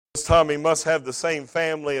Tommy must have the same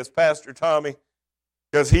family as Pastor Tommy,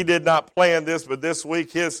 because he did not plan this, but this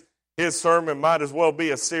week his sermon might as well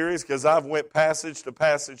be a series, because I've went passage to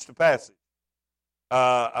passage to passage.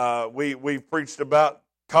 We preached about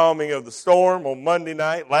calming of the storm on Monday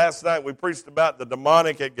night. Last night we preached about the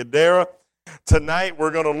demonic at Gadara. Tonight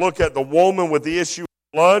we're going to look at the woman with the issue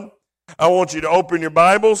of blood. I want you to open your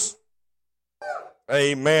Bibles.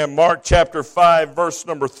 Amen. Mark chapter 5, verse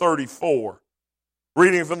number 34.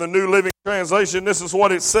 Reading from the New Living Translation, this is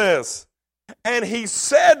what it says. And he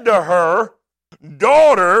said to her,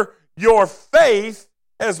 "Daughter, your faith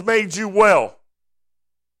has made you well.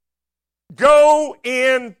 Go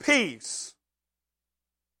in peace.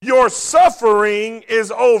 Your suffering is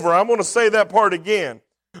over." I'm going to say that part again.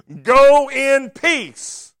 Go in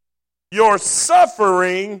peace. Your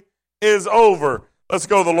suffering is over. Let's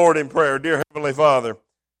go to the Lord in prayer. Dear Heavenly Father,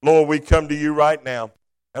 Lord, we come to you right now.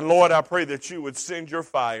 And Lord, I pray that you would send your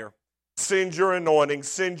fire, send your anointing,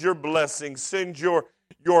 send your blessing, send your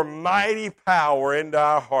mighty power into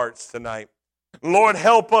our hearts tonight. Lord,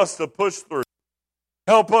 help us to push through.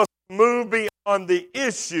 Help us to move beyond the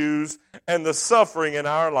issues and the suffering in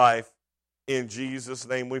our life. In Jesus'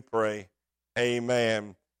 name we pray.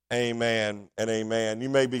 Amen, amen, and amen. You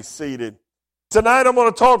may be seated. Tonight I'm going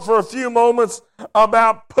to talk for a few moments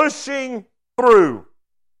about pushing through.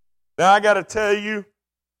 Now I got to tell you,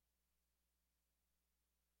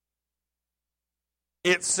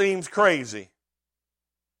 it seems crazy.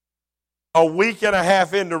 A week and a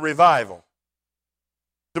half into revival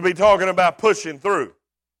to be talking about pushing through.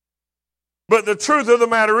 But the truth of the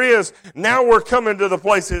matter is, now we're coming to the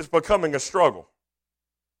place that it's becoming a struggle.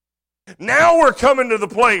 Now we're coming to the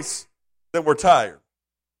place that we're tired.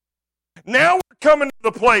 Now we're coming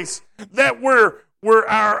to the place that where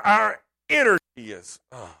our energy is.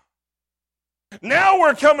 Now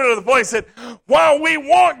we're coming to the place that while we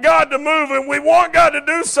want God to move and we want God to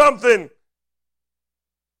do something,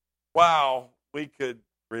 wow, we could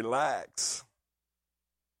relax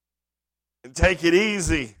and take it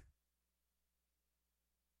easy.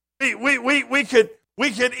 We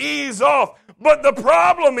could ease off. But the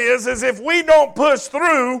problem is if we don't push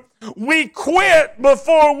through, we quit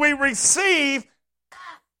before we receive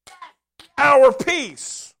our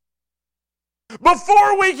peace.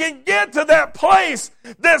 Before we can get to that place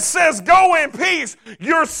that says, "Go in peace,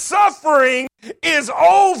 your suffering is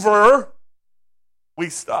over," we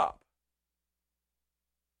stop.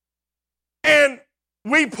 And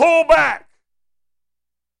we pull back.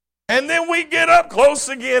 And then we get up close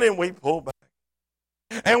again and we pull back.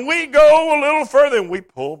 And we go a little further and we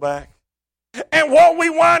pull back. And what we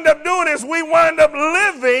wind up doing is we wind up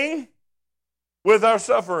living with our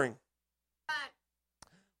suffering.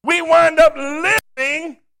 We wind up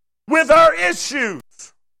living with our issues.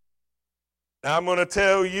 Now I'm going to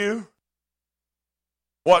tell you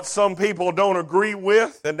what some people don't agree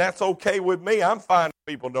with, and that's okay with me. I'm fine if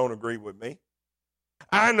people don't agree with me.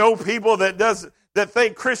 I know people that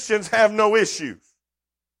think Christians have no issues.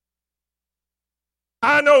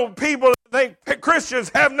 I know people that think Christians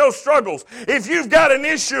have no struggles. If you've got an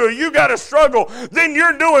issue or you got a struggle, then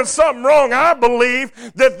you're doing something wrong. I believe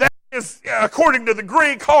that is, according to the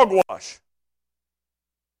Greek, hogwash.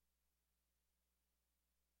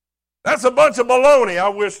 That's a bunch of baloney. I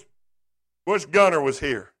wish Gunner was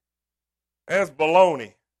here. That's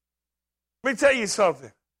baloney. Let me tell you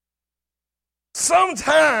something.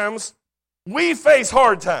 Sometimes we face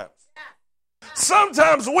hard times.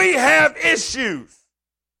 Sometimes we have issues.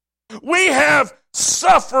 We have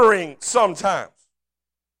suffering sometimes.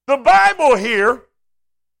 The Bible here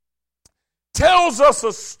tells us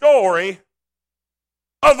a story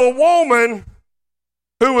of a woman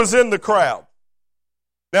who was in the crowd.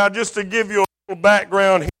 Now, just to give you a little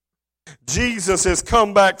background here, Jesus has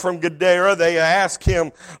come back from Gadara. They asked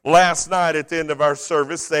him last night at the end of our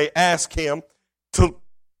service, they asked him to,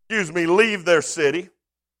 leave their city,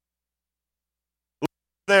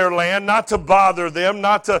 leave their land, not to bother them,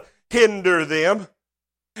 not to hinder them.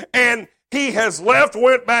 And he has left,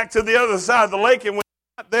 went back to the other side of the lake, and when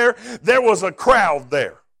he got there was a crowd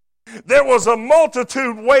there. There was a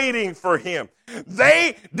multitude waiting for him.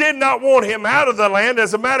 They did not want him out of the land.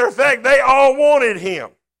 As a matter of fact, they all wanted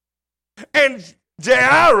him. And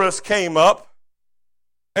Jairus came up,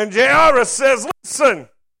 and Jairus says, "Listen,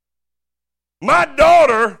 my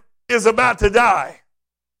daughter is about to die.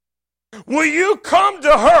 Will you come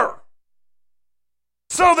to her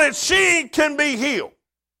so that she can be healed?"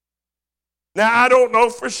 Now, I don't know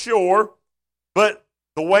for sure, but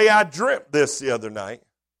the way I dreamt this the other night,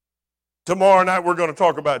 tomorrow night we're going to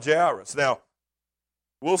talk about Jairus. Now,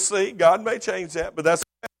 we'll see. God may change that, but that's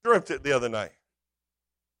how I dreamt it the other night.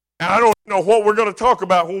 And I don't know what we're going to talk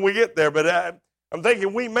about when we get there, but I'm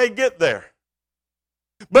thinking we may get there.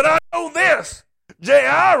 But I know this.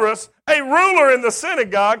 Jairus, a ruler in the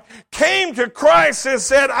synagogue, came to Christ and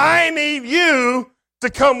said, I need you to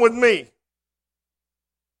come with me.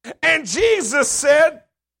 And Jesus said,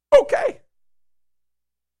 okay,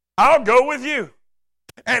 I'll go with you.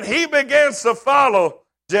 And he begins to follow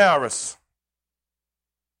Jairus.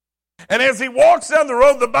 And as he walks down the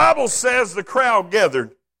road, the Bible says the crowd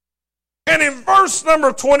gathered. And in verse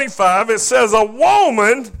number 25, it says, a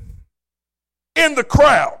woman in the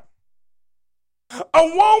crowd. A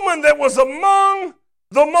woman that was among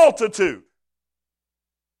the multitude.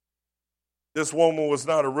 This woman was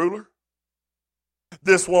not a ruler.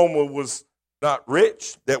 This woman was not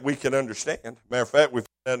rich that we can understand. Matter of fact, we've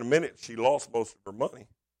in a minute, she lost most of her money.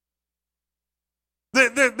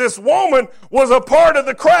 This woman was a part of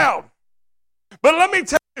the crowd. But let me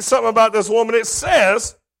tell you something about this woman. It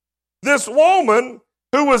says this woman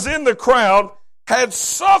who was in the crowd had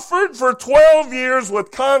suffered for 12 years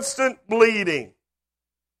with constant bleeding.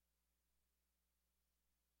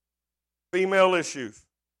 Female issues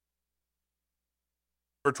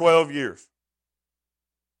for 12 years.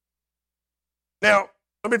 Now,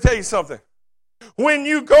 let me tell you something. When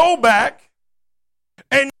you go back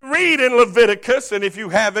and read in Leviticus, and if you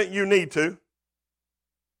haven't, you need to.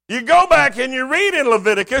 You go back and you read in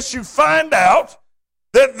Leviticus, you find out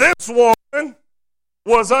that this woman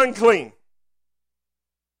was unclean.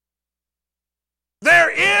 There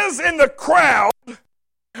is in the crowd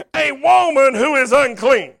a woman who is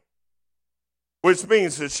unclean, which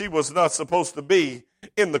means that she was not supposed to be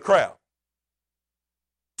in the crowd.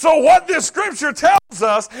 So what this scripture tells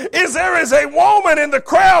us is there is a woman in the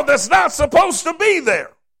crowd that's not supposed to be there.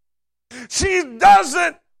 She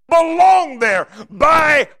doesn't belong there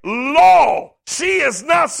by law. She is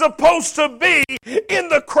not supposed to be in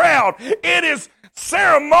the crowd. It is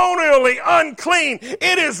ceremonially unclean.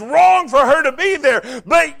 It is wrong for her to be there.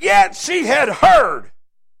 But yet she had heard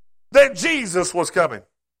that Jesus was coming.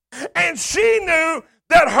 And she knew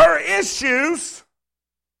that her issues,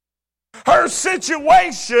 her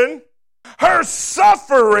situation, her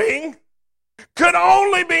suffering could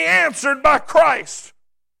only be answered by Christ.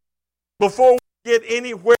 Before we get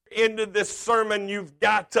anywhere into this sermon, you've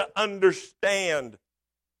got to understand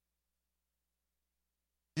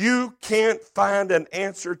you can't find an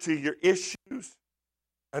answer to your issues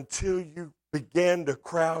until you begin to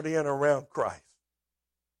crowd in around Christ.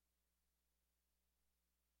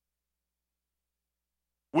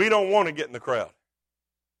 We don't want to get in the crowd.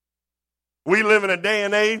 We live in a day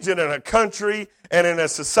and age and in a country and in a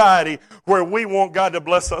society where we want God to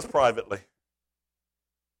bless us privately.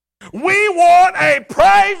 We want a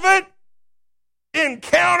private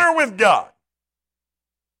encounter with God.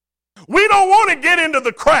 We don't want to get into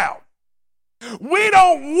the crowd. We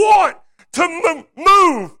don't want to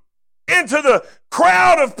move into the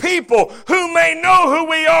crowd of people who may know who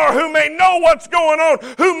we are, who may know what's going on,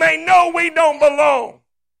 who may know we don't belong.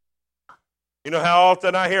 You know how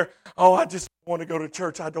often I hear, oh, I just want to go to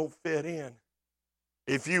church. I don't fit in.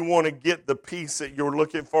 If you want to get the peace that you're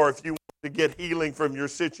looking for, if you want to get healing from your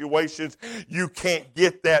situations, you can't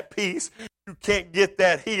get that peace. You can't get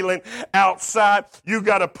that healing outside. You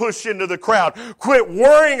got to push into the crowd. Quit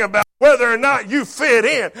worrying about whether or not you fit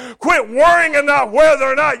in. Quit worrying about whether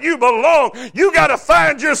or not you belong. You got to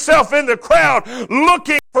find yourself in the crowd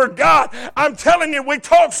looking for God. I'm telling you, we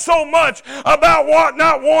talk so much about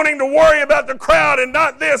not wanting to worry about the crowd and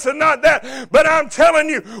not this and not that. But I'm telling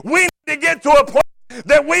you, we need to get to a place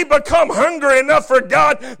that we become hungry enough for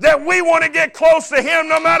God that we want to get close to Him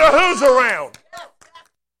no matter who's around.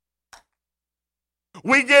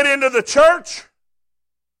 We get into the church.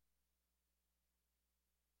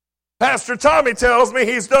 Pastor Tommy tells me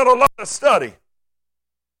he's done a lot of study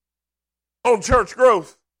on church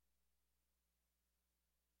growth.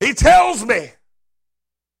 He tells me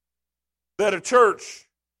that a church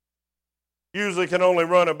usually can only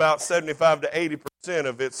run about 75 to 80%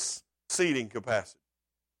 of its seating capacity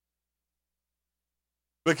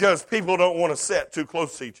because people don't want to sit too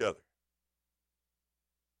close to each other.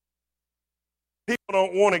 People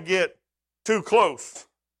don't want to get too close.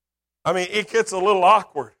 I mean, it gets a little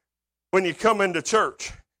awkward when you come into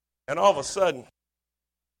church and all of a sudden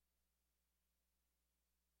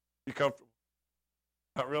you comfortable.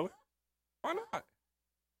 Not really? Why not?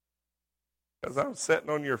 Because I'm sitting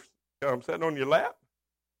on your lap.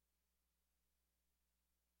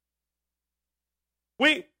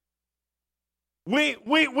 We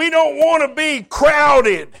don't want to be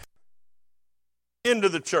crowded into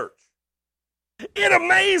the church. It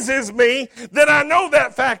amazes me that I know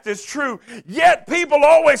that fact is true, yet people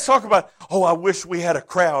always talk about, oh, I wish we had a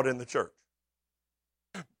crowd in the church.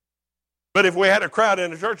 But if we had a crowd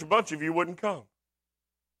in the church, a bunch of you wouldn't come.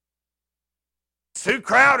 It's too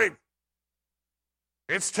crowded.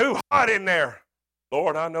 It's too hot in there.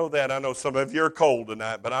 Lord, I know that. I know some of you are cold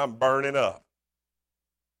tonight, but I'm burning up.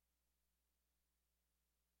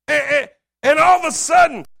 And all of a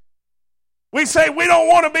sudden, we say we don't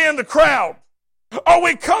want to be in the crowd. Or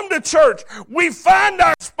we come to church, we find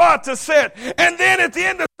our spot to sit, and then at the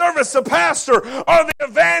end of the service, the pastor or the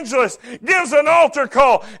evangelist gives an altar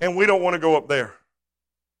call, and we don't want to go up there.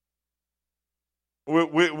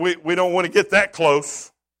 We don't want to get that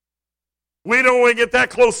close. We don't want to get that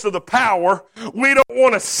close to the power. We don't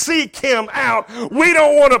want to seek Him out. We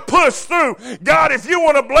don't want to push through. God, if you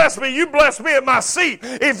want to bless me, you bless me at my seat.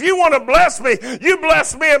 If you want to bless me, you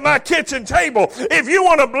bless me at my kitchen table. If you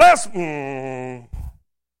want to bless me.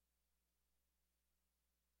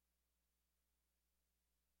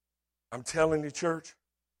 I'm telling you, church,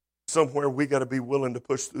 somewhere we got to be willing to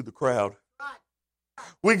push through the crowd.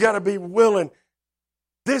 We got to be willing.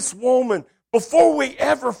 This woman, before we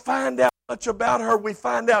ever find out much about her, we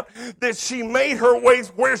find out that she made her way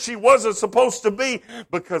where she wasn't supposed to be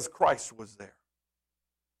because Christ was there.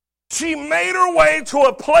 She made her way to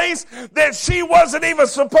a place that she wasn't even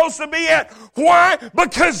supposed to be at. Why?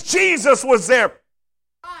 Because Jesus was there.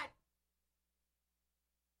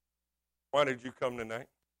 Why did you come tonight?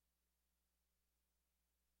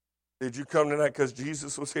 Did you come tonight because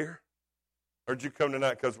Jesus was here? Or did you come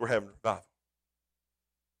tonight because we're having revival?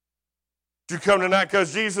 Did you come tonight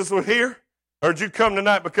because Jesus was here? Or did you come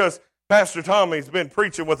tonight because Pastor Tommy's been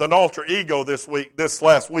preaching with an alter ego this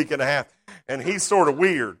last week and a half, and he's sort of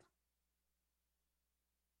weird?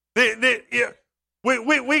 We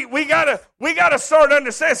gotta start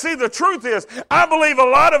understanding. See, the truth is, I believe a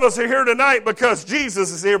lot of us are here tonight because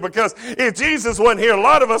Jesus is here. Because if Jesus wasn't here, a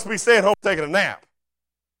lot of us would be staying home taking a nap.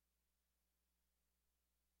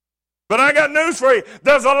 But I got news for you.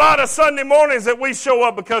 There's a lot of Sunday mornings that we show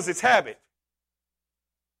up because it's habit.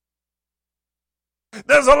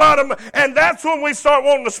 There's a lot of, and that's when we start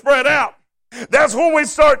wanting to spread out. That's when we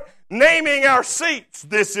start naming our seats.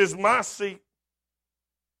 This is my seat.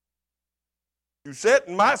 You sit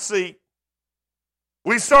in my seat.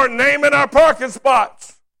 We start naming our parking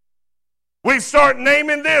spots. We start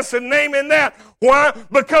naming this and naming that. Why?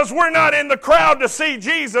 Because we're not in the crowd to see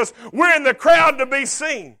Jesus. We're in the crowd to be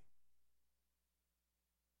seen.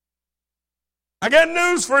 I got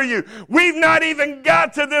news for you. We've not even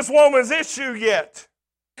got to this woman's issue yet.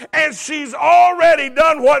 And she's already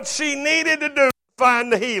done what she needed to do to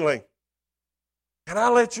find the healing. Can I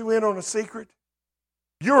let you in on a secret?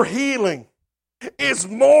 Your healing is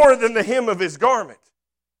more than the hem of His garment.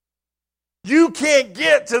 You can't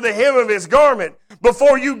get to the hem of His garment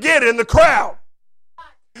before you get in the crowd.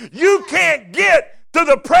 You can't get to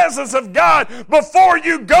the presence of God before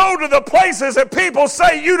you go to the places that people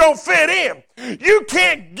say you don't fit in. You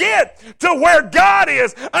can't get to where God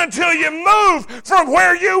is until you move from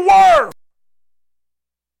where you were.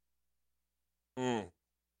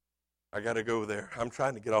 I got to go there. I'm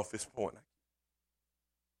trying to get off this point.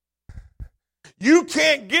 You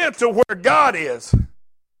can't get to where God is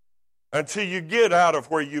until you get out of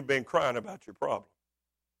where you've been crying about your problem.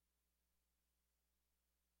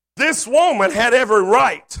 This woman had every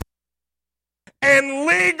right and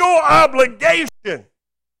legal obligation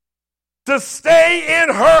to stay in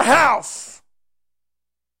her house.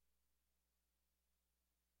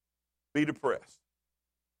 Be depressed.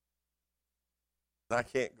 I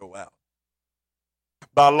can't go out.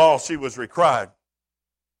 By law, she was required.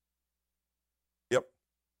 Yep.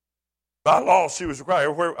 By law, she was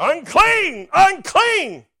required. Unclean,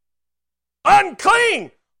 unclean,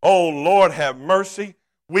 unclean. Oh, Lord, have mercy.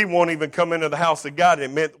 We won't even come into the house of God. It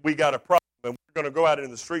meant we got a problem, and we're going to go out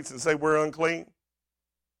in the streets and say we're unclean.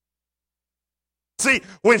 See,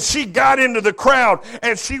 when she got into the crowd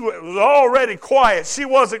and she was already quiet, she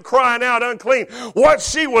wasn't crying out unclean. What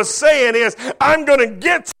she was saying is, I'm going to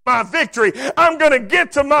get to my victory. I'm going to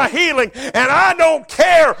get to my healing, and I don't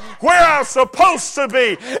care where I'm supposed to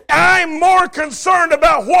be. I'm more concerned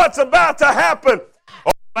about what's about to happen.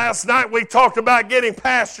 Last night we talked about getting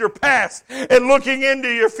past your past and looking into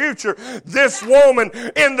your future. This woman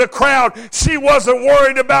in the crowd, she wasn't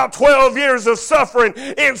worried about 12 years of suffering.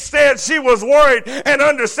 Instead, she was worried and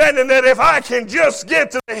understanding that if I can just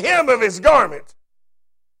get to the hem of His garment,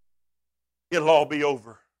 it'll all be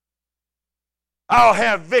over. I'll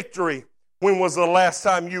have victory. When was the last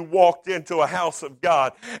time you walked into a house of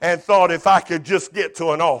God and thought, if I could just get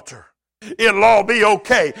to an altar, It'll all be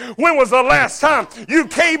okay. When was the last time you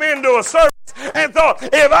came into a service and thought,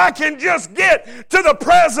 if I can just get to the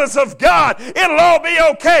presence of God, it'll all be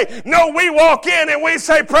okay? No, we walk in and we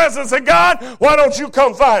say, presence of God, why don't you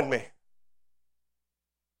come find me?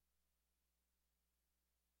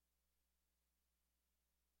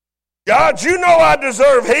 God, you know I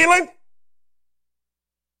deserve healing.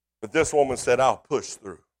 But this woman said, I'll push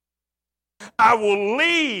through. I will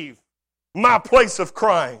leave my place of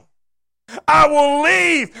crying. I will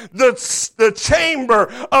leave the chamber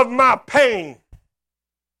of my pain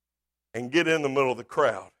and get in the middle of the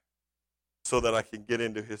crowd so that I can get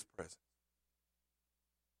into his presence.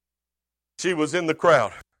 She was in the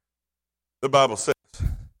crowd, the Bible says.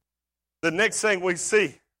 The next thing we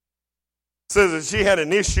see says that she had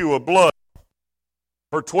an issue of blood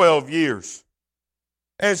for 12 years.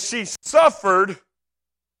 And she suffered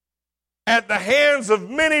at the hands of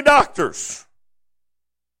many doctors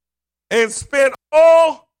and spent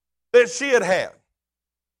all that she had had.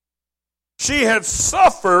 She had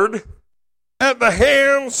suffered at the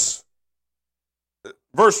hands,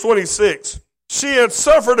 verse 26, she had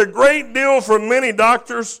suffered a great deal from many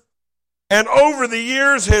doctors, and over the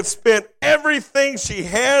years had spent everything she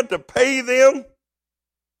had to pay them,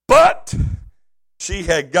 but she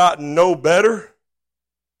had gotten no better.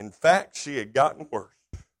 In fact, she had gotten worse.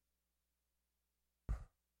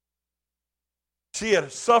 She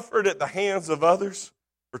had suffered at the hands of others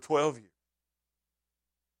for 12 years.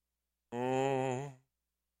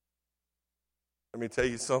 Let me tell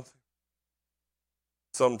you something.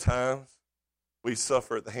 Sometimes we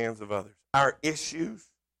suffer at the hands of others. Our issues,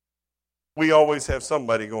 we always have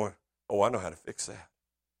somebody going, oh, I know how to fix that.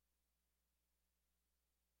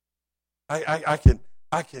 I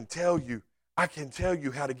can tell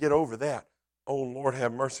you how to get over that. Oh, Lord,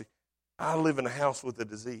 have mercy. I live in a house with a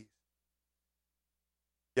disease.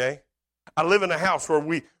 Okay? I live in a house where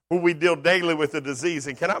we deal daily with the disease.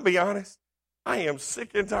 And can I be honest? I am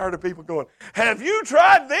sick and tired of people going, have you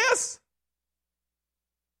tried this?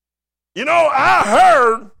 You know, I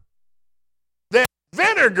heard that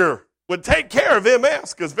vinegar would take care of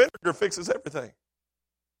MS because vinegar fixes everything.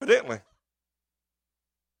 Evidently.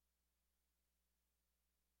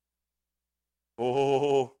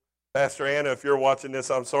 Oh, Pastor Anna, if you're watching this,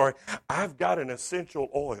 I'm sorry. I've got an essential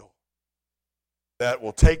oil that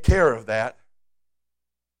will take care of that.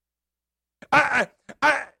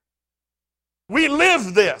 We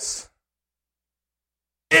live this.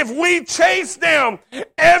 If we chase down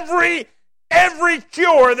every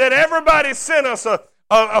cure that everybody sent us a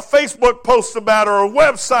Facebook post about or a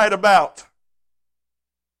website about,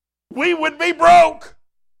 we would be broke.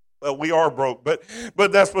 Well, we are broke, but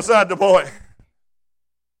that's beside the point.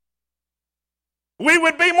 We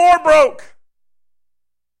would be more broke.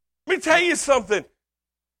 Let me tell you something.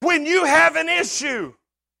 When you have an issue,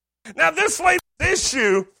 now this lady's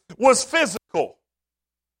issue was physical.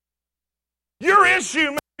 Your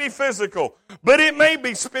issue may be physical, but it may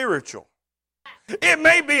be spiritual. It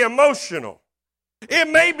may be emotional. It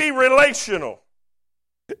may be relational.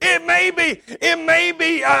 It may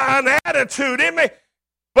be an attitude.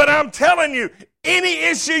 But I'm telling you, any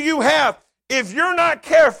issue you have, if you're not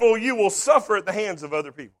careful, you will suffer at the hands of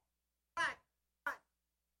other people.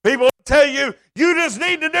 People tell you, you just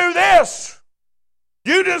need to do this.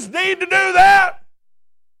 You just need to do that.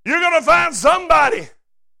 You're going to find somebody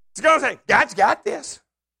that's going to say, God's got this.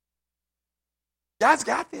 God's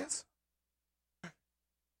got this.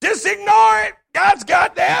 Just ignore it. God's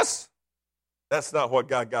got this. That's not what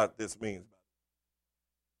God got this means.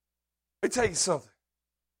 Let me tell you something.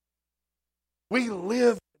 We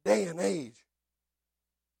live in a day and age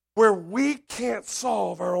where we can't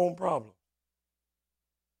solve our own problems.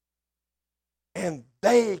 And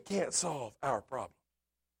they can't solve our problem.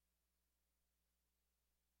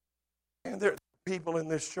 And there are people in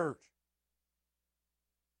this church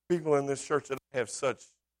that have such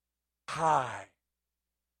high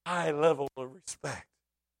level of respect.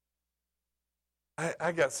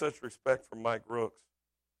 I got such respect for Mike Rooks.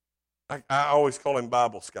 I always call him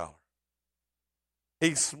Bible scholar.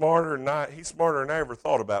 He's smarter than I ever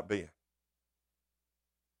thought about being.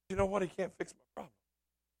 You know what? He can't fix my problem.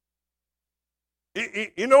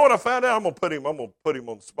 You know what I found out? I'm gonna put him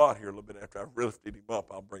on the spot here a little bit after I've lifted him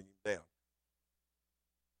up. I'll bring him down.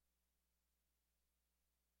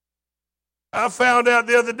 I found out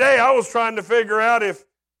the other day. I was trying to figure out if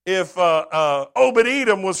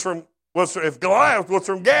Obed-Edom if Goliath was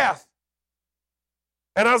from Gath,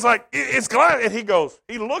 and I was like, "It's Goliath," and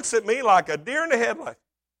he looks at me like a deer in the headlight.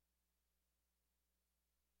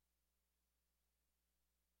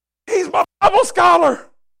 He's my Bible scholar.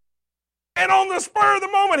 And on the spur of the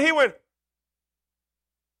moment, he went,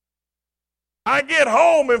 I get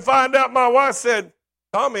home and find out my wife said,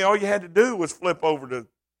 Tommy, all you had to do was flip over to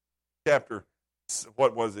chapter,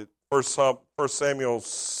 what was it, 1 Samuel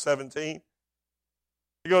 17.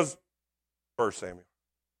 He goes, 1 Samuel.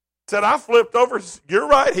 Said, I flipped over. You're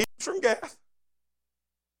right, he's from Gath.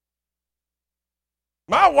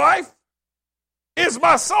 My wife is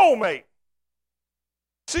my soulmate.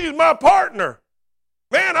 She's my partner.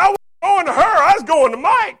 Man, I wasn't going to her, I was going to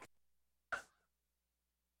Mike.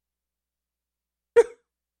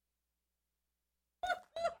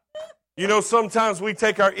 You know, sometimes we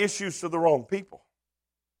take our issues to the wrong people.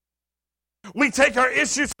 We take our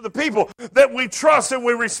issues to the people that we trust and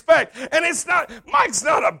we respect. And Mike's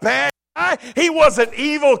not a bad guy. He wasn't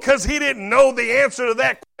evil because he didn't know the answer to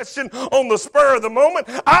that question on the spur of the moment.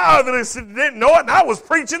 I obviously didn't know it, and I was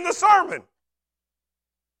preaching the sermon.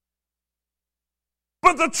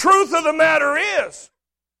 But the truth of the matter is,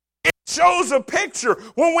 it shows a picture.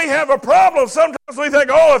 When we have a problem, sometimes we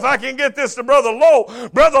think, oh, if I can get this to Brother Lowell.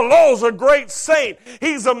 Brother Lowell's a great saint.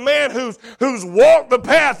 He's a man who's walked the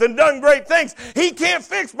path and done great things. He can't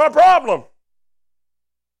fix my problem.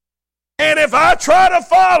 And if I try to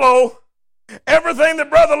follow everything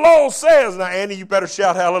that Brother Lowell says, now, Andy, you better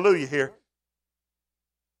shout hallelujah here.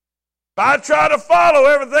 If I try to follow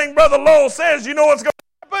everything Brother Lowell says, you know what's going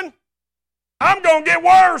to happen? I'm going to get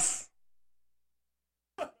worse.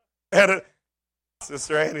 And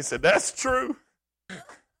Sister Annie said, that's true.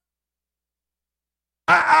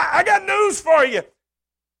 I got news for you.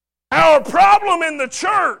 Our problem in the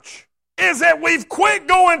church is that we've quit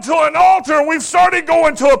going to an altar and we've started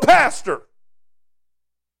going to a pastor.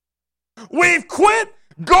 We've quit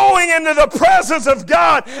going into the presence of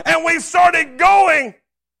God and we've started going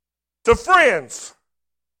to friends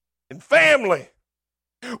and family.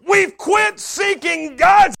 We've quit seeking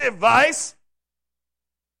God's advice.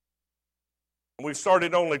 We've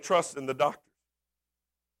started only trusting the doctors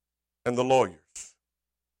and the lawyers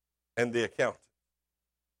and the accountants.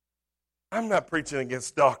 I'm not preaching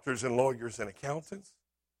against doctors and lawyers and accountants.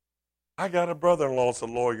 I got a brother-in-law that's a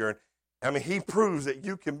lawyer. And he proves that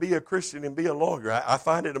you can be a Christian and be a lawyer. I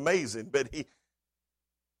find it amazing. But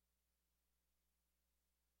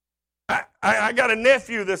I got a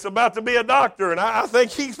nephew that's about to be a doctor, and I think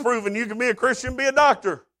he's proven you can be a Christian and be a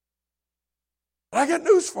doctor. But I got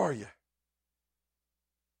news for you.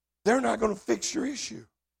 They're not going to fix your issue.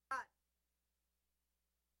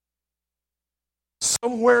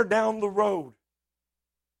 Somewhere down the road,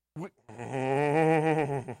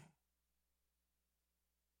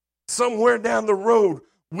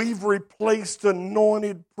 we've replaced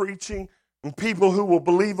anointed preaching and people who will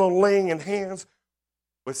believe on laying in hands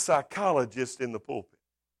with psychologists in the pulpit.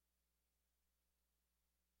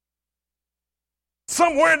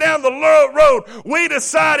 Somewhere down the road, we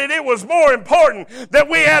decided it was more important that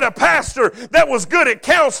we had a pastor that was good at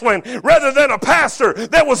counseling rather than a pastor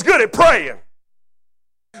that was good at praying.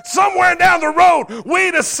 Somewhere down the road, we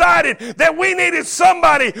decided that we needed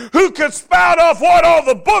somebody who could spout off what all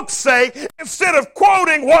the books say instead of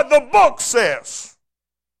quoting what the book says.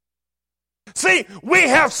 See, we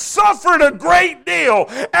have suffered a great deal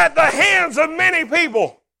at the hands of many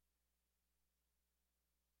people.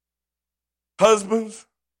 Husbands,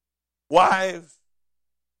 wives,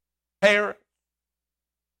 parents,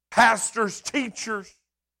 pastors, teachers.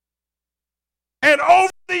 And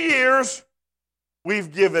over the years,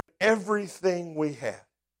 we've given everything we had.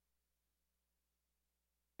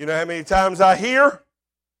 You know how many times I hear?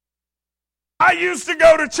 I used to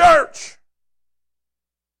go to church,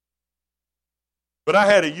 but I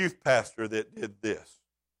had a youth pastor that did this.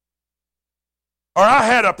 Or I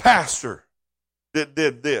had a pastor that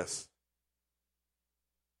did this.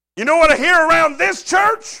 You know what I hear around this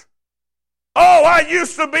church? Oh, I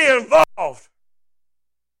used to be involved.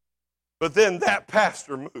 But then that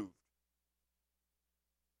pastor moved.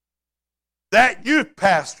 That youth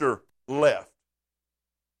pastor left.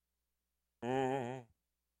 Can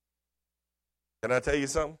I tell you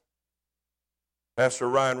something? Pastor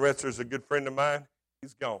Ryan Retzer is a good friend of mine.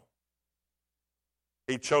 He's gone.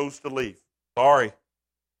 He chose to leave. Sorry.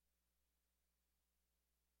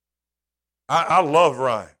 I love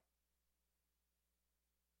Ryan.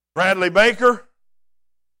 Bradley Baker,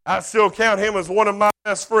 I still count him as one of my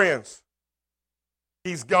best friends.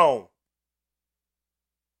 He's gone.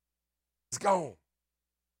 He's gone.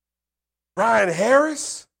 Brian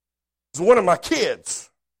Harris is one of my kids.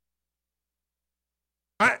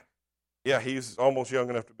 He's almost young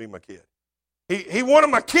enough to be my kid. He one of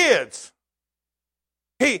my kids.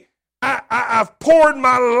 I've poured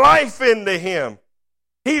my life into him.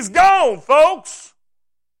 He's gone, folks.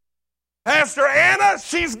 Pastor Anna,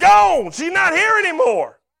 she's gone. She's not here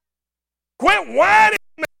anymore. Quit whining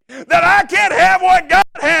that I can't have what God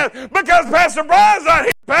has because Pastor Brian's not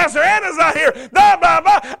here, Pastor Anna's not here, blah, blah,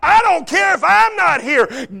 blah. I don't care if I'm not here.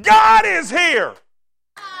 God is here.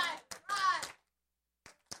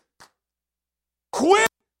 Quit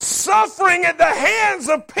suffering at the hands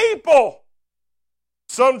of people.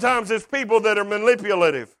 Sometimes it's people that are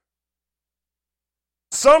manipulative.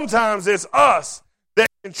 Sometimes it's us that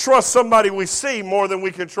can trust somebody we see more than we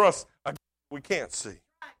can trust a God we can't see.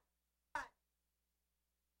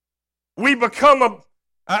 We become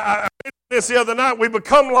I mentioned this the other night, we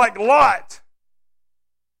become like Lot.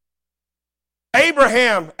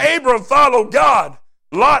 Abram followed God.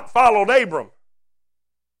 Lot followed Abram.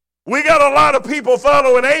 We got a lot of people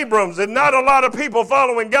following Abrams and not a lot of people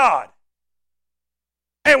following God.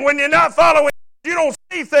 And when you're not following, you don't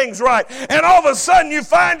see things right. And all of a sudden you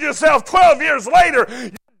find yourself 12 years later,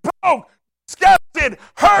 you're broke, disgusted,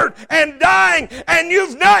 hurt, and dying, and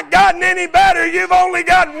you've not gotten any better. You've only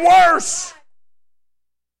gotten worse.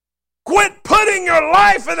 Quit putting your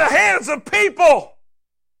life in the hands of people.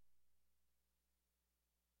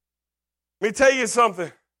 Let me tell you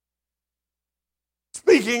something.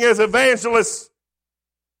 Speaking as evangelist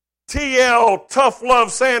T.L. Tough Love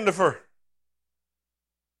Sandifer.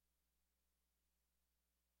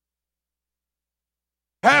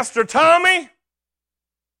 Pastor Tommy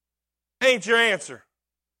ain't your answer.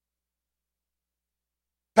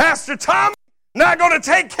 Pastor Tommy not going to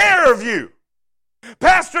take care of you.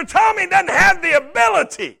 Pastor Tommy doesn't have the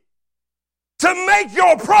ability to make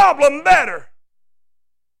your problem better.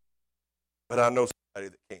 But I know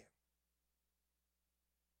somebody that can.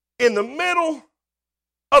 In the middle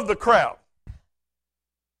of the crowd,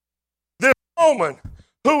 this woman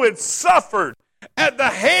who had suffered at the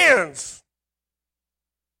hands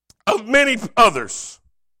of many others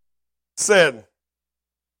said,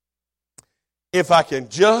 if I can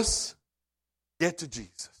just get to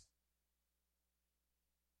Jesus.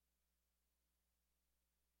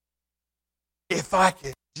 If I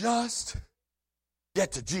can just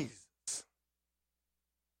get to Jesus.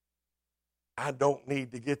 I don't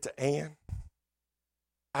need to get to Ann.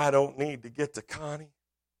 I don't need to get to Connie.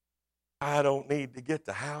 I don't need to get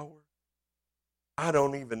to Howard. I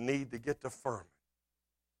don't even need to get to Furman.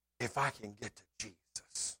 If I can get to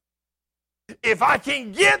Jesus. If I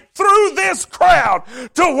can get through this crowd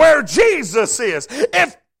to where Jesus is.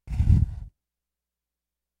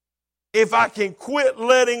 If I can quit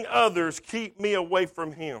letting others keep me away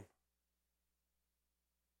from Him.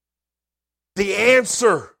 The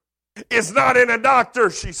answer is not in a doctor,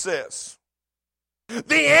 she says.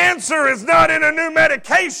 The answer is not in a new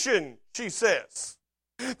medication, she says.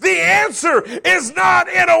 The answer is not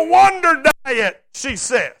in a wonder diet, she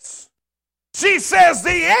says. She says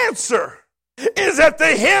the answer is at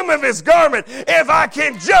the hem of His garment. If I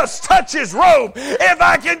can just touch His robe, if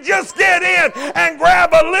I can just get in and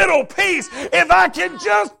grab a little piece, if I can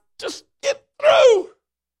just get through.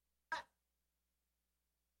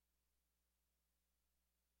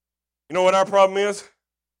 You know what our problem is?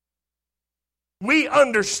 We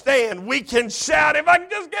understand, we can shout, if I can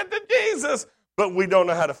just get to Jesus, but we don't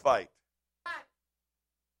know how to fight.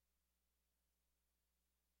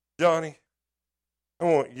 Johnny, I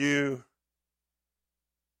want you,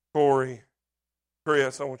 Corey,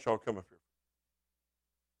 Chris, I want y'all to come up here.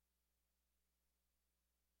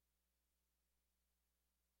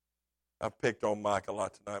 I picked on Mike a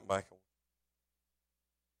lot tonight, Michael.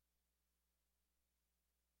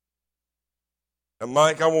 And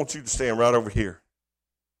Mike, I want you to stand right over here.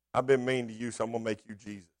 I've been mean to you, so I'm going to make you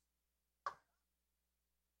Jesus.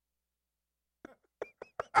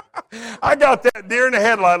 I got that deer in the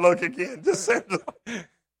headlight look again.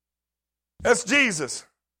 That's Jesus.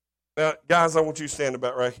 Now, guys, I want you to stand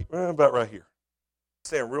about right here.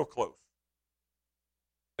 Stand real close.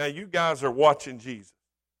 Now, you guys are watching Jesus.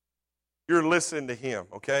 You're listening to Him,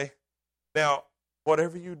 okay? Now,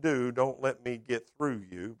 whatever you do, don't let me get through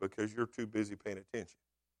you because you're too busy paying attention.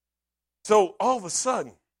 So all of a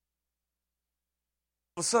sudden,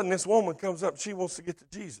 this woman comes up. She wants to get to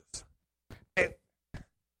Jesus.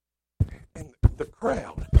 And the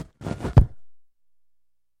crowd.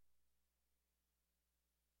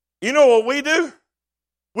 You know what we do?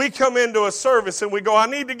 We come into a service and we go, I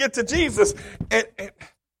need to get to Jesus. And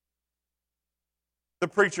the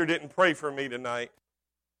preacher didn't pray for me tonight.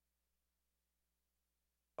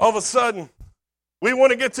 All of a sudden, we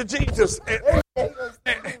want to get to Jesus.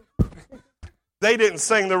 They didn't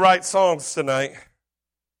sing the right songs tonight.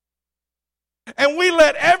 And we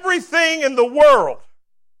let everything in the world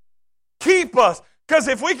keep us. Because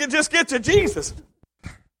if we could just get to Jesus,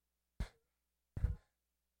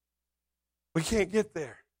 we can't get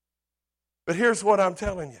there. But here's what I'm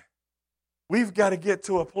telling you. We've got to get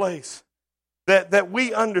to a place that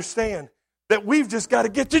we understand that we've just got to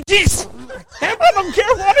get to Jesus. I don't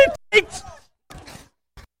care what it takes.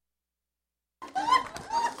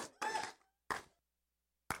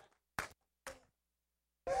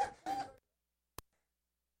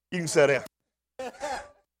 You can sit down.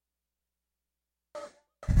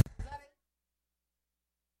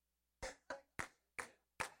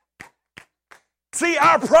 See,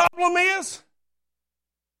 our problem is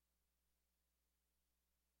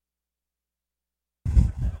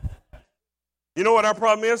you know what our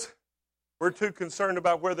problem is? We're too concerned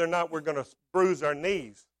about whether or not we're going to bruise our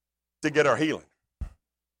knees to get our healing.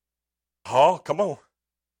 Oh, come on.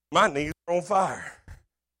 My knees are on fire.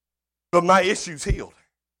 But my issue's healed.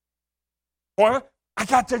 Why? I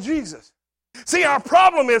got to Jesus. See, our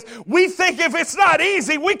problem is we think if it's not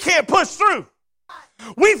easy, we can't push through.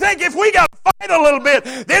 We think if we got to fight a little bit,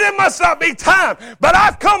 then it must not be time. But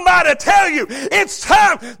I've come by to tell you, it's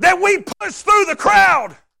time that we push through the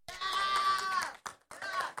crowd.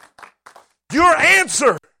 Your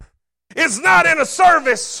answer is not in a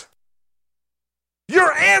service.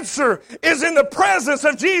 Your answer is in the presence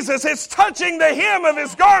of Jesus. It's touching the hem of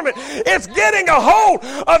his garment. It's getting a hold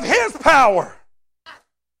of his power.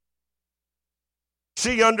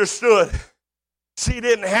 She understood. She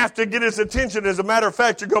didn't have to get his attention. As a matter of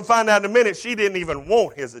fact, you're going to find out in a minute, she didn't even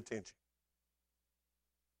want his attention.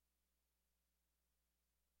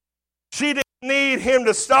 She didn't need him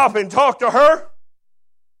to stop and talk to her.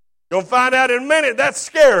 You'll find out in a minute, that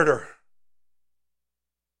scared her.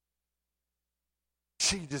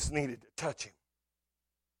 She just needed to touch him.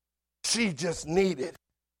 She just needed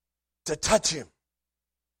to touch him.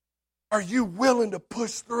 Are you willing to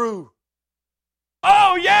push through?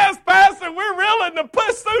 Oh, yes, Pastor, we're willing to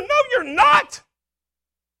push through. No, you're not.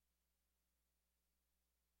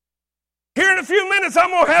 Here in a few minutes, I'm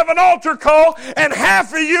going to have an altar call, and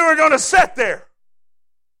half of you are going to sit there.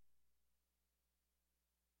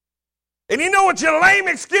 And you know what your lame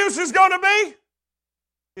excuse is going to be?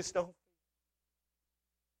 Just don't.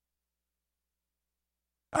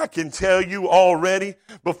 I can tell you already,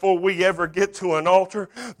 before we ever get to an altar,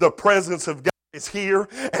 the presence of God is here,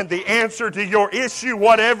 and the answer to your issue,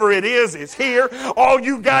 whatever it is here. All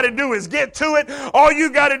you got to do is get to it. All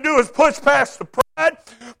you got to do is push past the pride,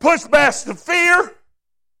 push past the fear,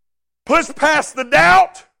 push past the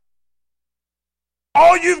doubt.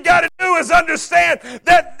 All you've got to do is understand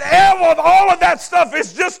that all of that stuff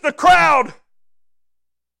is just the crowd.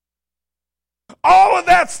 All of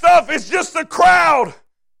that stuff is just the crowd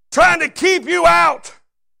trying to keep you out.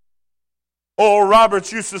 Oral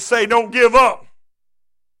Roberts used to say, don't give up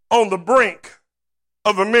on the brink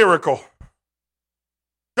of a miracle.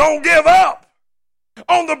 Don't give up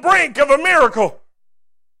on the brink of a miracle.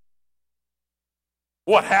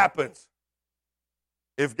 What happens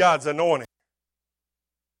if God's anointing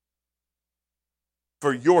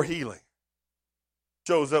for your healing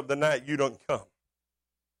shows up the night you don't come?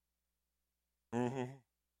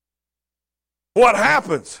 What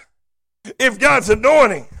happens if God's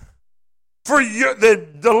anointing for the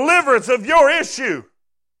deliverance of your issue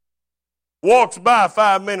walks by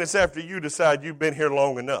 5 minutes after you decide you've been here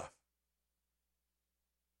long enough?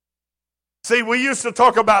 See, we used to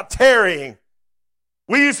talk about tarrying.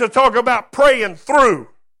 We used to talk about praying through.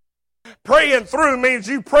 Praying through means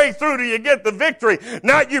you pray through till you get the victory,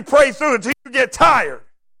 not you pray through until you get tired.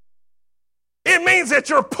 It means that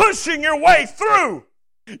you're pushing your way through.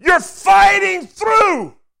 You're fighting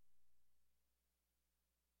through.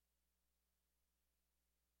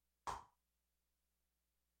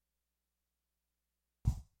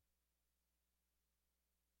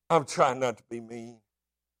 I'm trying not to be mean.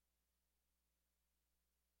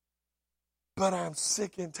 But I'm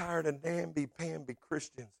sick and tired of namby-pamby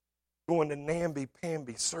Christians going to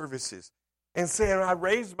namby-pamby services and saying, I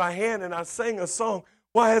raised my hand and I sang a song.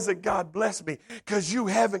 Why hasn't God blessed me? Because you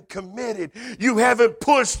haven't committed. You haven't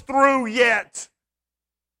pushed through yet.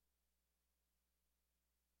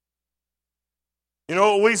 You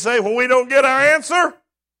know what we say when we don't get our answer?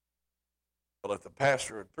 Well, if the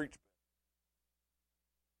pastor would preach.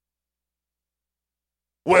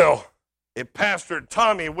 Well, if Pastor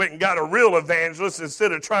Tommy went and got a real evangelist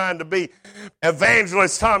instead of trying to be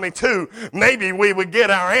Evangelist Tommy too, maybe we would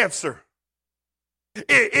get our answer.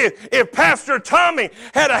 If Pastor Tommy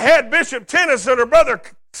had Bishop Tennyson or Brother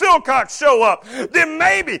Silcox show up, then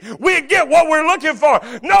maybe we'd get what we're looking for.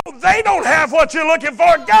 No, they don't have what you're looking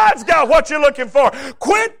for. God's got what you're looking for.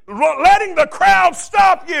 Quit letting the crowd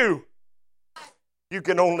stop you. You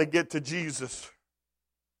can only get to Jesus.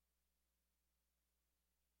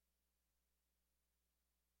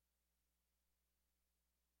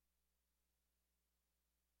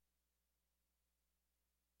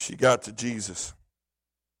 She got to Jesus.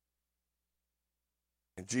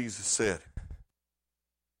 And Jesus said,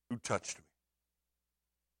 who touched me?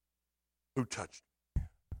 Who touched me?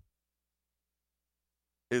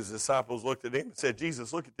 His disciples looked at him and said,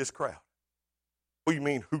 Jesus, look at this crowd. What do you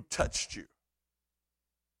mean, who touched you?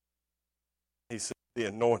 He said, the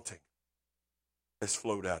anointing has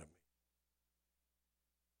flowed out of me.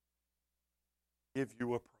 Give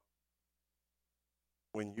you a promise.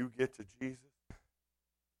 When you get to Jesus,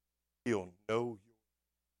 he'll know you.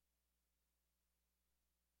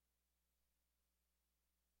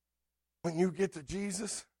 When you get to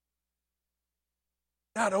Jesus,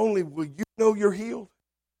 not only will you know you're healed,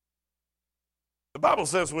 the Bible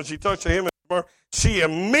says when she touched him, she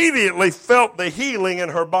immediately felt the healing in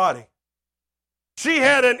her body. She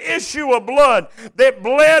had an issue of blood that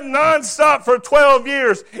bled nonstop for 12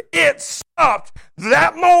 years. It stopped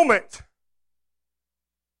that moment.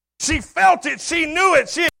 She felt it. She knew it.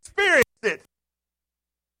 She experienced it.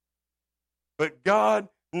 But God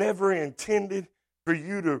never intended for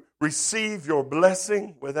you to receive your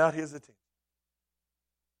blessing without his attention.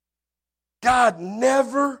 God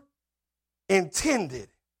never intended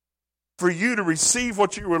for you to receive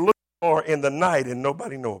what you were looking for in the night and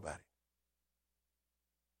nobody know about it.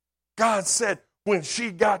 God said, when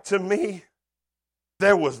she got to me,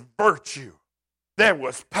 there was virtue, there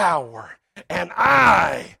was power, and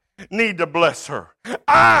I need to bless her.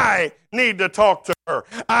 I need to talk to her.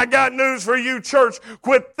 I got news for you, church.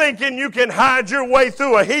 Quit thinking you can hide your way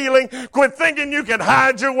through a healing. Quit thinking you can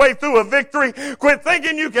hide your way through a victory. Quit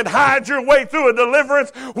thinking you can hide your way through a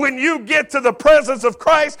deliverance. When you get to the presence of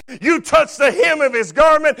Christ, you touch the hem of his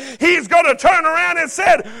garment, he's going to turn around and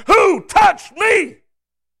say, who touched me?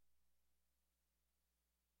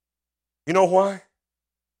 You know why?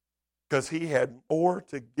 Because he had more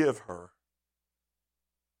to give her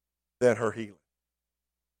than her healing.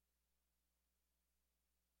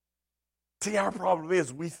 See, our problem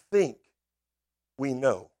is we think we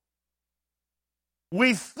know.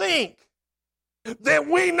 We think that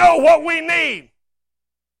we know what we need.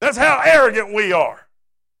 That's how arrogant we are.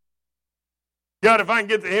 God, if I can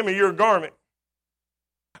get the hem of your garment,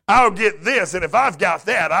 I'll get this, and if I've got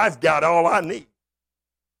that, I've got all I need.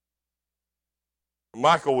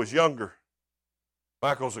 Michael was younger.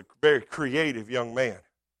 Michael's a very creative young man.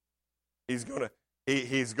 He's gonna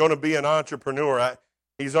be an entrepreneur.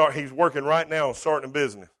 He's working right now on starting a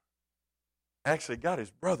business. Actually got his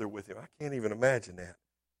brother with him. I can't even imagine that.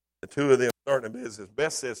 The two of them starting a business.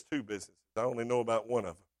 Beth says 2 businesses. I only know about one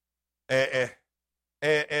of them. And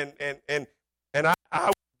I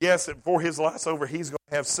would guess that before his life's over, he's going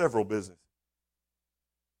to have several businesses.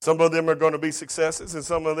 Some of them are going to be successes, and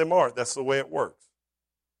some of them aren't. That's the way it works.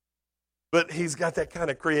 But he's got that kind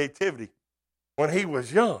of creativity. When he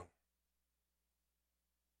was young,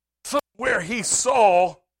 somewhere he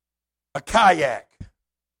saw a kayak.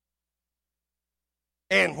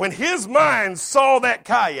 And when his mind saw that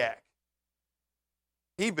kayak,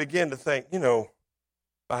 he began to think, if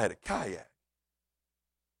I had a kayak,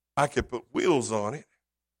 I could put wheels on it,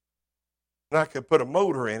 and I could put a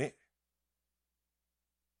motor in it,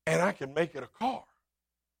 and I could make it a car.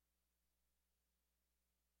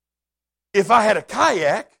 If I had a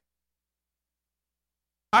kayak,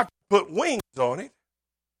 I could put wings on it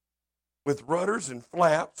with rudders and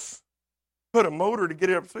flaps, put a motor to get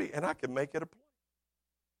it up to speed, and I could make it a plane.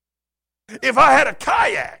 If I had a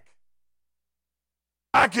kayak,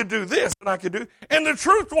 I could do this and I could do. And the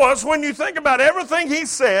truth was, when you think about everything he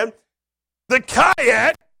said, the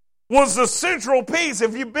kayak was the central piece.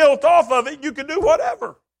 If you built off of it, you could do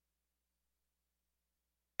whatever.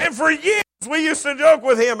 And for years, we used to joke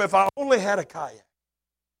with him, if I only had a kayak.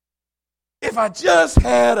 If I just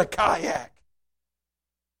had a kayak.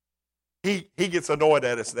 He gets annoyed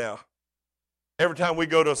at us now. Every time we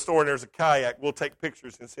go to a store and there's a kayak, we'll take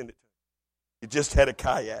pictures and send it to him. He just had a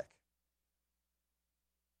kayak.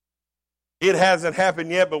 It hasn't happened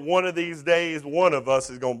yet, but one of these days, one of us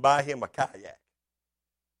is going to buy him a kayak.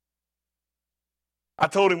 I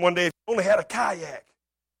told him one day, if you only had a kayak,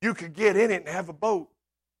 you could get in it and have a boat.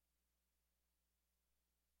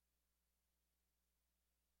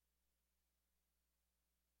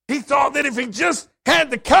 He thought that if he just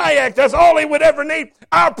had the kayak, that's all he would ever need.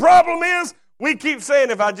 Our problem is, we keep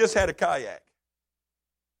saying, if I just had a kayak.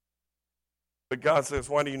 But God says,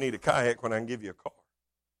 why do you need a kayak when I can give you a car?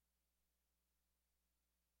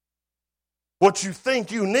 What you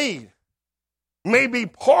think you need may be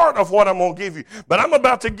part of what I'm going to give you, but I'm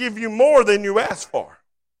about to give you more than you asked for.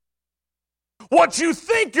 What you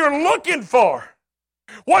think you're looking for,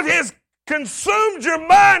 what has consumed your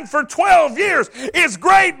mind for 12 years. It's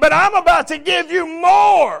great, but I'm about to give you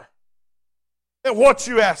more than what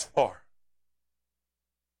you asked for.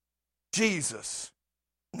 Jesus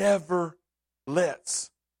never lets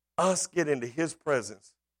us get into his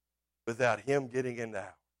presence without him getting into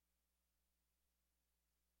ours.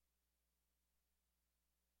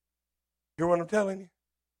 Hear what I'm telling you?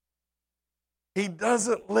 He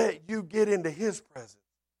doesn't let you get into his presence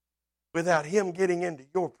without him getting into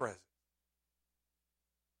your presence.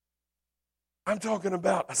 I'm talking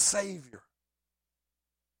about a Savior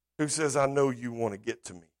who says, I know you want to get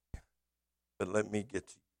to me, but let me get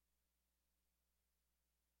to you.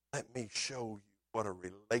 Let me show you what a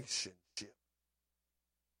relationship.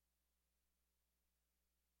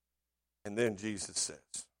 And then Jesus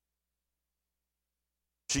says,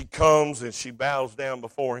 she comes and she bows down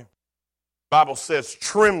before him. The Bible says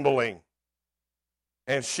trembling.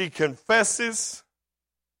 And she confesses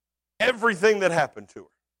everything that happened to her.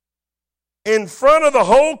 In front of the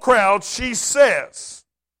whole crowd, she says,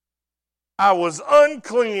 I was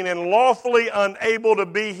unclean and lawfully unable to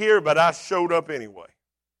be here, but I showed up anyway.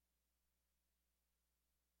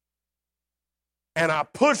 And I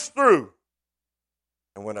pushed through.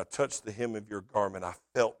 And when I touched the hem of your garment, I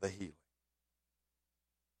felt the healing.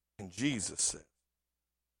 And Jesus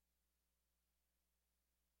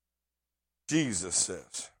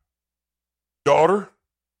says, daughter,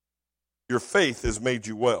 your faith has made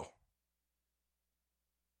you well.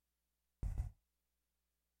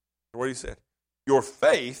 What he said, your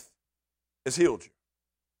faith has healed you.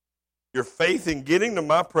 Your faith in getting to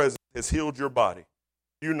my presence has healed your body.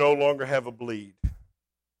 You no longer have a bleed.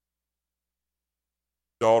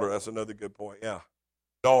 Daughter, that's another good point. Yeah.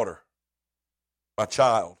 Daughter, my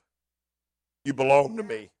child, you belong to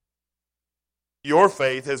me. Your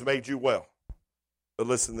faith has made you well. But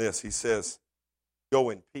listen to this. He says, go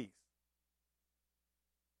in peace.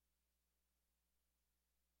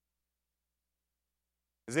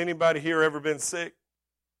 Has anybody here ever been sick?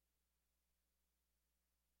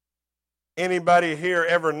 Anybody here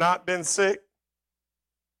ever not been sick?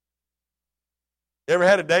 You ever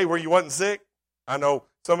had a day where you wasn't sick? I know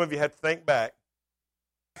some of you had to think back.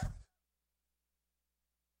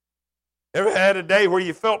 Ever had a day where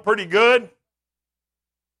you felt pretty good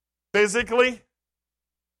physically,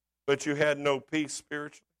 but you had no peace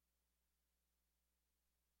spiritually?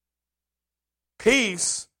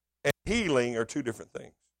 Peace and healing are two different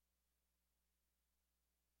things.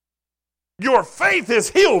 Your faith has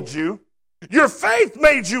healed you. Your faith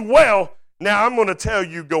made you well. Now I'm going to tell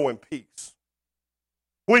you, go in peace.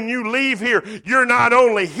 When you leave here, you're not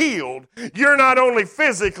only healed, you're not only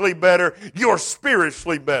physically better, you're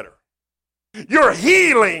spiritually better. Your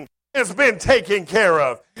healing has been taken care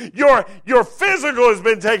of. Your physical has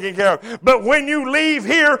been taken care of. But when you leave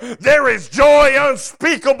here, there is joy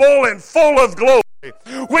unspeakable and full of glory.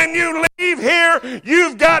 When you leave here,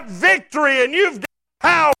 you've got victory and you've got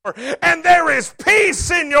power, and there is peace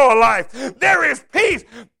in your life. There is peace.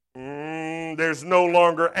 There's no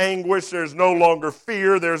longer anguish. There's no longer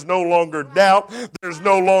fear. There's no longer doubt. There's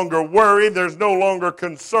no longer worry. There's no longer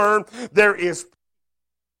concern. There is.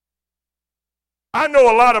 I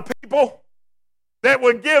know a lot of people that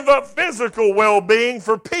would give up physical well-being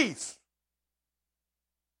for peace.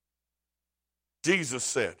 Jesus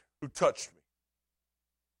said, who touched me?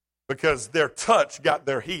 Because their touch got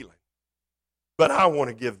their healing. But I want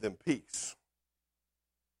to give them peace.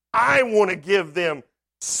 I want to give them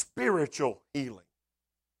spiritual healing.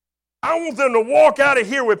 I want them to walk out of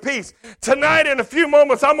here with peace. Tonight, in a few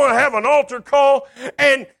moments, I'm going to have an altar call,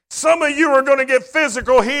 and some of you are going to get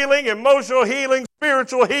physical healing, emotional healing,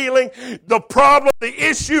 spiritual healing. The problem, the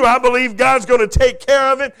issue, I believe God's going to take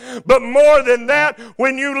care of it. But more than that,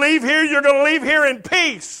 when you leave here, you're going to leave here in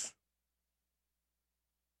peace.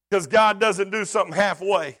 Because God doesn't do something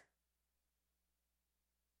halfway.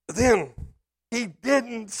 But then, he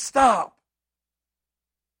didn't stop.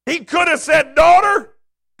 He could have said, daughter,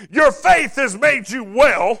 your faith has made you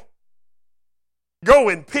well. Go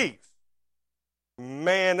in peace.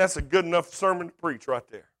 Man, that's a good enough sermon to preach right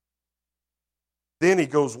there. Then he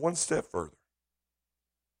goes one step further.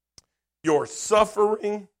 Your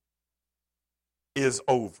suffering is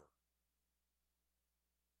over.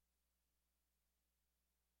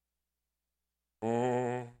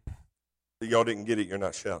 Y'all didn't get it, you're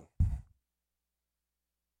not shouting.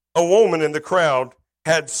 A woman in the crowd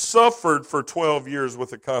had suffered for 12 years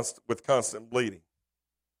with constant bleeding.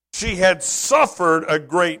 She had suffered a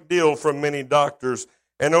great deal from many doctors,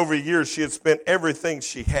 and over years she had spent everything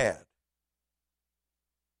she had.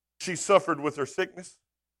 She suffered with her sickness.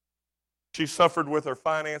 She suffered with her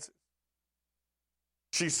finances.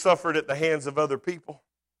 She suffered at the hands of other people.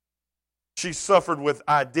 She suffered with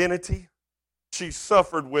identity. She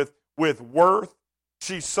suffered with worth.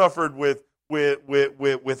 She suffered with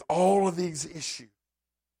all of these issues.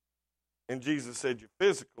 And Jesus said, your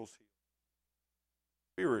physical's healed,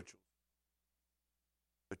 spiritual,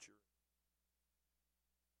 but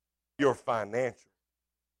your financial.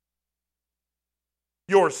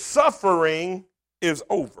 Your suffering is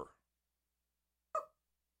over.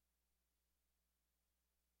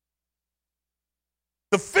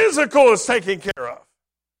 The physical is taken care of.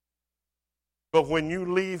 But when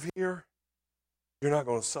you leave here, you're not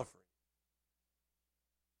going to suffer.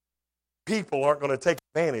 People aren't going to take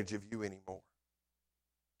advantage of you anymore.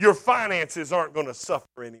 Your finances aren't going to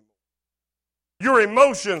suffer anymore. Your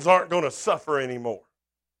emotions aren't going to suffer anymore.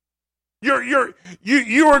 You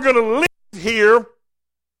are going to live here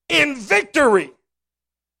in victory.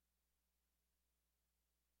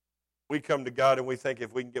 We come to God and we think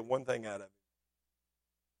if we can get one thing out of it.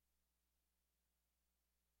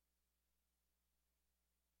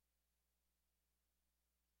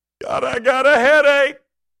 God, I got a headache.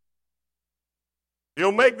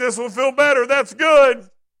 You'll make this one feel better. That's good.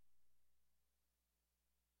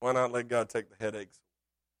 Why not let God take the headaches?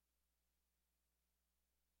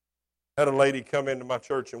 I had a lady come into my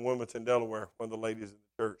church in Wilmington, Delaware, one of the ladies in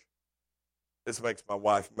the church. This makes my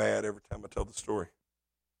wife mad every time I tell the story.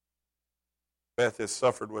 Beth has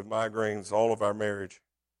suffered with migraines all of our marriage.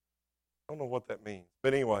 I don't know what that means.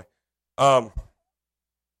 But anyway,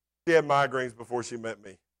 she had migraines before she met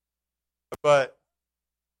me. But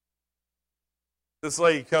this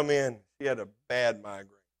lady come in, she had a bad migraine.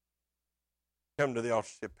 Come to the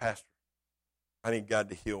office, she said, Pastor, I need God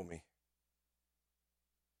to heal me.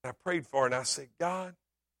 And I prayed for her and I said, God,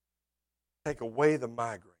 take away the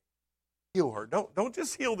migraine. Heal her. Don't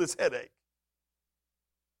just heal this headache.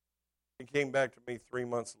 She came back to me 3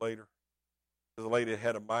 months later. The lady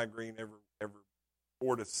had a migraine every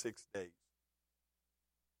 4 to 6 days.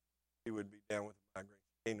 She would be down with the migraine.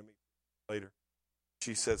 She came to me later.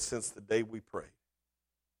 She said, since the day we prayed,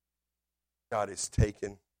 God has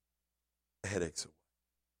taken the headaches away.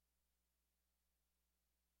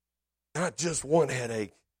 Not just one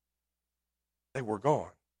headache. They were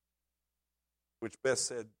gone. Which Beth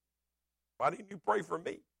said, why didn't you pray for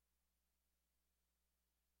me?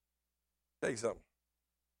 I'll tell you something.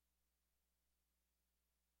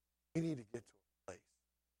 We need to get to a place.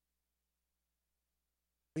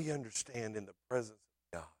 We understand in the presence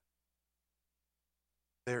of God,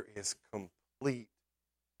 there is complete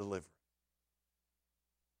deliverance.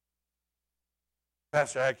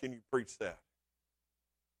 Pastor, how can you preach that?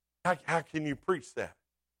 How can you preach that?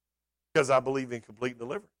 Because I believe in complete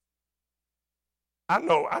deliverance. I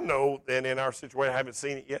know that in our situation, I haven't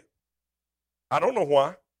seen it yet. I don't know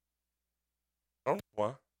why. I don't know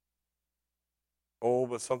why. Oh,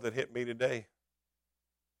 but something hit me today.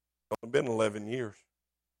 It's only been 11 years.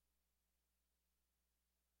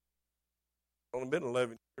 It's only been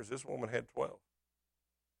 11 years. This woman had 12.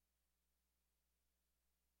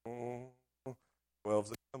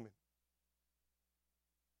 12's coming.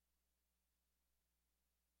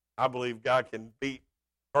 I believe God can beat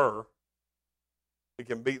her. He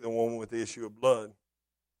can beat the woman with the issue of blood.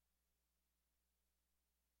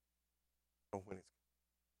 I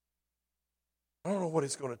don't know what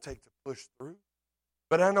it's going to take to push through.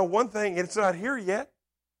 But I know one thing, it's not here yet.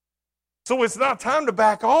 So it's not time to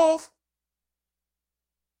back off.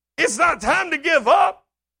 It's not time to give up.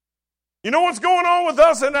 You know what's going on with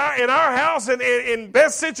us in our house and in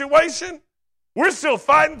Beth's situation? We're still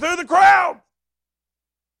fighting through the crowd.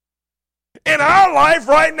 In our life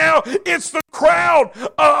right now, it's the crowd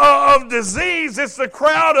of disease. It's the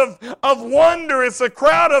crowd of wonder. It's the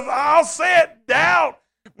crowd of, I'll say it, doubt.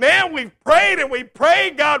 Man, we've prayed and we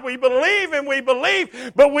prayed, God, we believe and we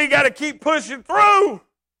believe, but we got to keep pushing through.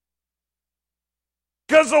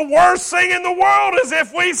 Because the worst thing in the world is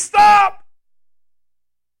if we stop.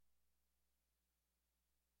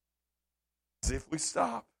 If we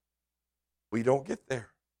stop, we don't get there.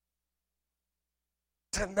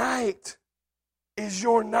 Tonight is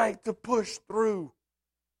your night to push through.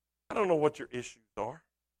 I don't know what your issues are.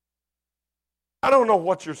 I don't know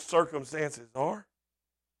what your circumstances are.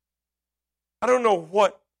 I don't know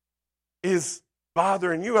what is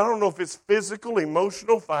bothering you. I don't know if it's physical,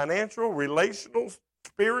 emotional, financial, relational,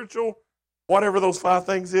 spiritual, whatever those 5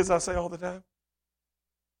 things is I say all the time.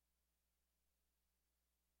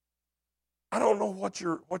 I don't know what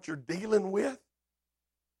you're dealing with.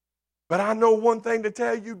 But I know one thing to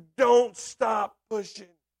tell you, don't stop pushing.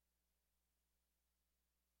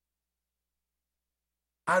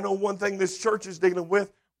 I know one thing this church is dealing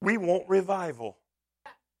with, we want revival.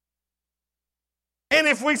 And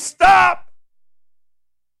if we stop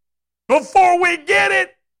before we get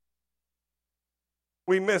it,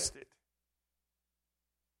 we missed it.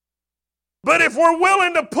 But if we're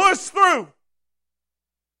willing to push through,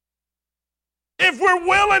 if we're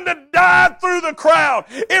willing to dive through the crowd,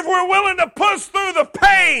 if we're willing to push through the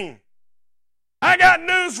pain, I got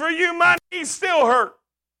news for you, my knees still hurt.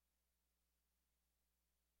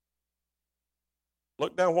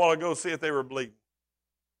 Looked down a while ago, see if they were bleeding.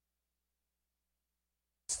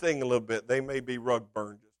 Sting a little bit. They may be rug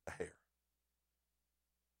burned just a hair.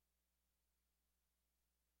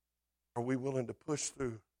 Are we willing to push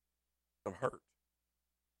through some hurt?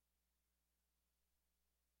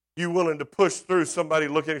 You willing to push through somebody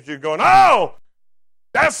looking at you going, oh,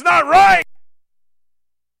 that's not right?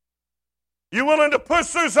 You willing to push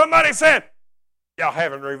through somebody saying, y'all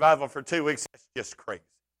having revival for 2 weeks? That's just crazy.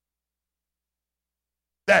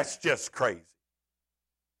 That's just crazy.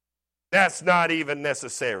 That's not even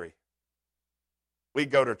necessary. We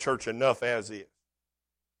go to church enough as is.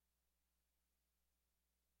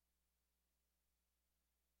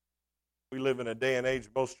 We live in a day and age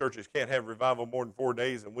most churches can't have revival more than 4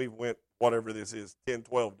 days, and we've went, whatever this is, 10,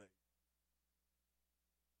 12 days.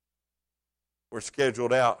 We're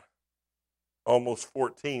scheduled out almost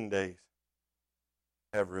 14 days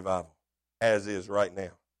to have revival, as is right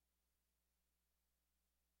now.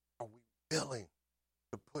 Are we willing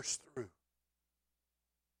to push through?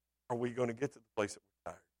 Are we going to get to the place that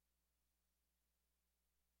we're tired?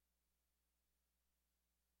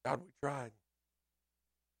 God, we tried,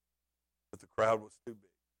 but the crowd was too big.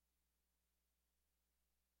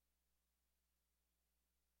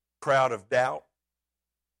 Crowd of doubt,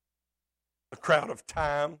 a crowd of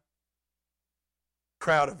time,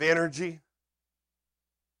 crowd of energy.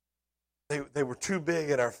 They were too big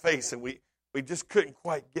in our face, and we just couldn't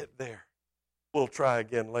quite get there. We'll try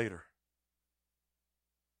again later.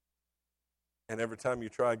 And every time you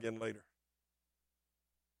try again later,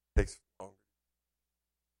 it takes longer.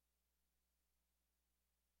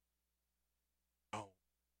 Don't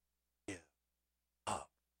give up.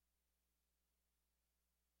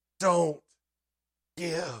 Don't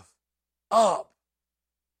give up.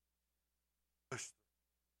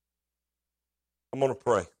 I'm going to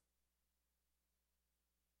pray.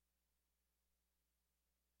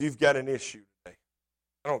 You've got an issue today.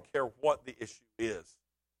 I don't care what the issue is.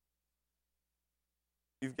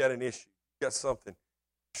 You've got an issue. You've got something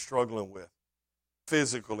you're struggling with.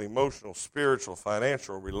 Physical, emotional, spiritual,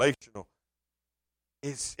 financial, relational.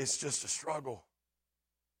 It's just a struggle.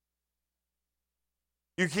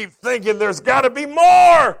 You keep thinking there's got to be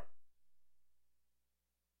more.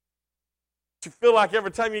 You feel like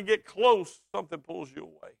every time you get close, something pulls you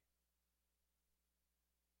away.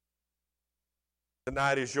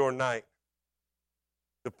 Tonight is your night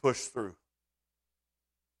to push through.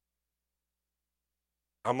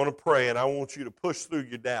 I'm going to pray, and I want you to push through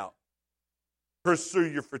your doubt. Push through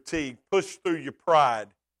your fatigue. Push through your pride.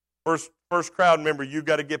 First crowd member, you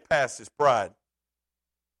got to get past this pride.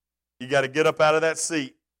 You got to get up out of that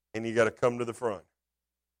seat, and you got to come to the front.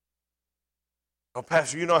 Oh,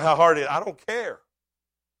 Pastor, you know how hard it is. I don't care.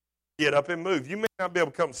 Get up and move. You may not be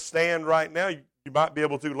able to come stand right now. You might be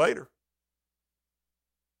able to later.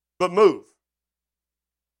 But move.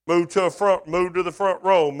 Move to the front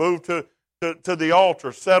row. Move to the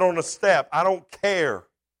altar. Sit on a step. I don't care.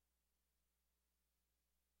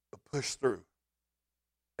 But push through.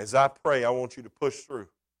 As I pray, I want you to push through.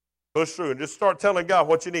 Push through and just start telling God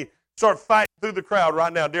what you need. Start fighting through the crowd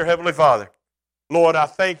right now. Dear Heavenly Father, Lord, I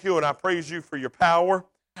thank you and I praise you for your power.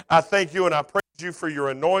 I thank you and I praise you for your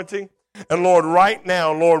anointing. And Lord, right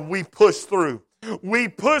now, Lord, we push through. We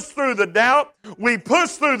push through the doubt. We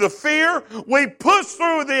push through the fear. We push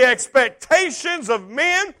through the expectations of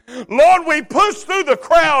men. Lord, we push through the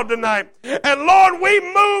crowd tonight. And Lord, we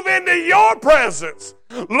move into your presence.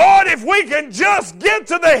 Lord, if we can just get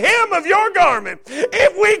to the hem of your garment,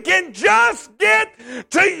 if we can just get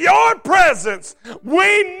to your presence,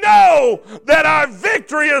 we know that our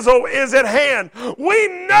victory is at hand. We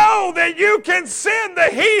know that you can send the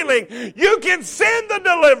healing. You can send the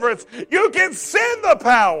deliverance. You can send the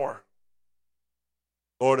power.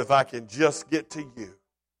 Lord, if I can just get to you,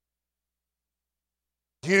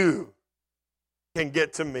 you can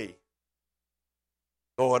get to me.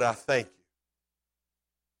 Lord, I thank you.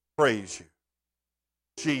 Praise you.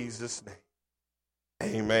 In Jesus' name.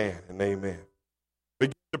 Amen and amen.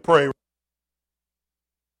 Begin to pray.